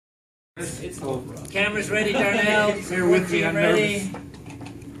Camera's ready, Darnell. Bear with me, I'm ready.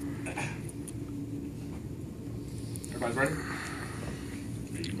 Everybody's ready?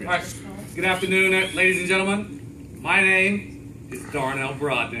 All right. Good afternoon, ladies and gentlemen. My name is Darnell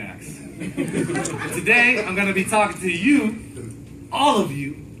Broadnax. Today, I'm going to be talking to you, all of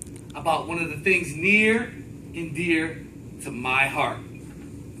you, about one of the things near and dear to my heart.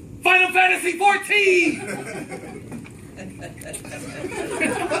 Final Fantasy 14!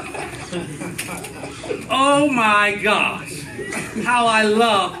 Oh my gosh, how I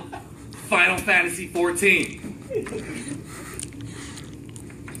love Final Fantasy 14.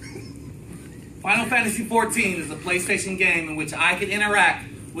 Final Fantasy 14 is a PlayStation game in which I can interact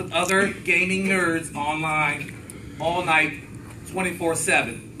with other gaming nerds online, all night,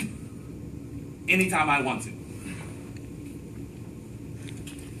 24/7, anytime I want to.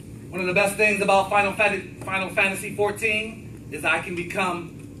 One of the best things about Final Fantasy 14 is I can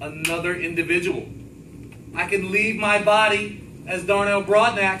become another individual. I can leave my body as Darnell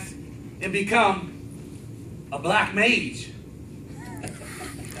Broadnax and become a black mage.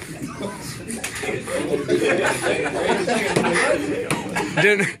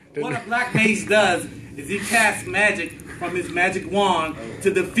 What a black mage does is he casts magic from his magic wand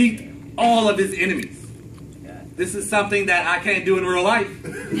to defeat all of his enemies. This is something that I can't do in real life.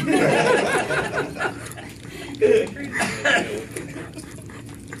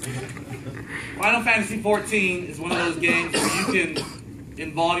 Final Fantasy 14 is one of those games where you can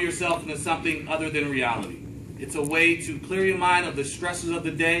involve yourself into something other than reality. It's a way to clear your mind of the stresses of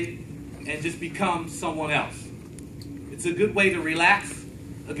the day and just become someone else. It's a good way to relax,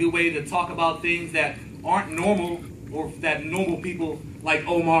 a good way to talk about things that aren't normal, or that normal people like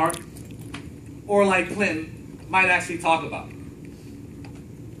Omar or like Clinton might actually talk about.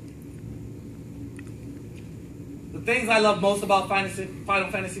 The things I love most about Final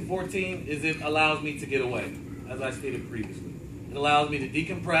Fantasy 14 is it allows me to get away, as I stated previously. It allows me to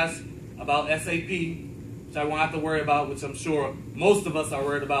decompress about SAP, which I won't have to worry about, which I'm sure most of us are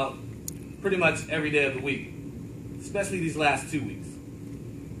worried about pretty much every day of the week, especially these last 2 weeks.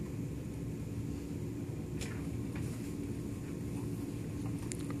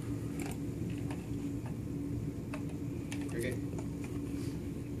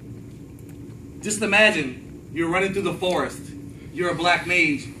 Just imagine you're running through the forest, you're a black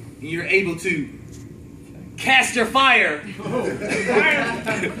mage, and you're able to cast your fire,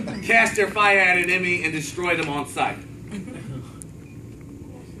 cast your fire at an enemy and destroy them on sight.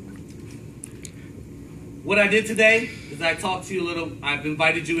 What I did today is I talked to you a little, I've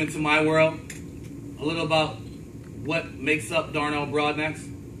invited you into my world, a little about what makes up Darnell Broadnax,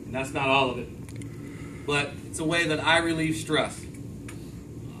 and that's not all of it, but it's a way that I relieve stress.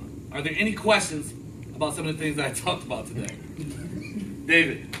 Are there any questions about some of the things that I talked about today?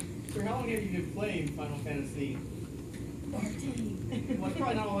 David. Sir, how long have you been playing Final Fantasy? 14. Well, it's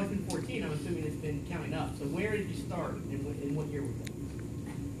probably not always been 14. I'm assuming it's been counting up. So where did you start, and what year was that?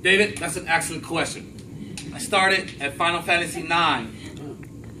 David, that's an excellent question. I started at Final Fantasy 9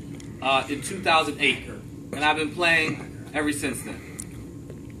 in 2008, and I've been playing ever since then.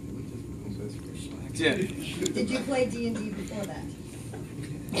 Jim. Did you play D&D before that?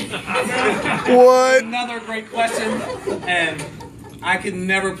 What? Another great question, and I could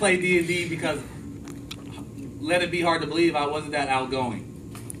never play D&D because, let it be hard to believe, I wasn't that outgoing.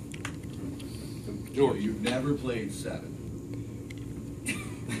 George. You've never played 7.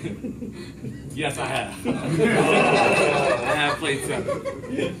 Yes, I have. I have played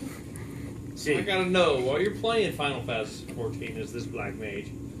 7. So I gotta know, while you're playing Final Fantasy 14 as this black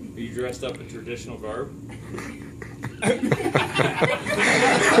mage, are you dressed up in traditional garb?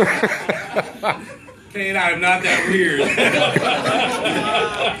 Kay and I am not that weird.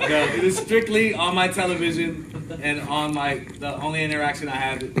 No, it is strictly on my television and on the only interaction I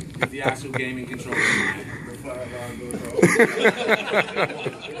have is the actual gaming controller. You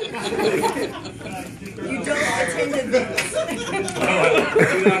don't attend events. No, I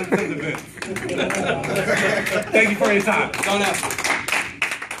do not attend events. Thank you for your time. Don't ask me.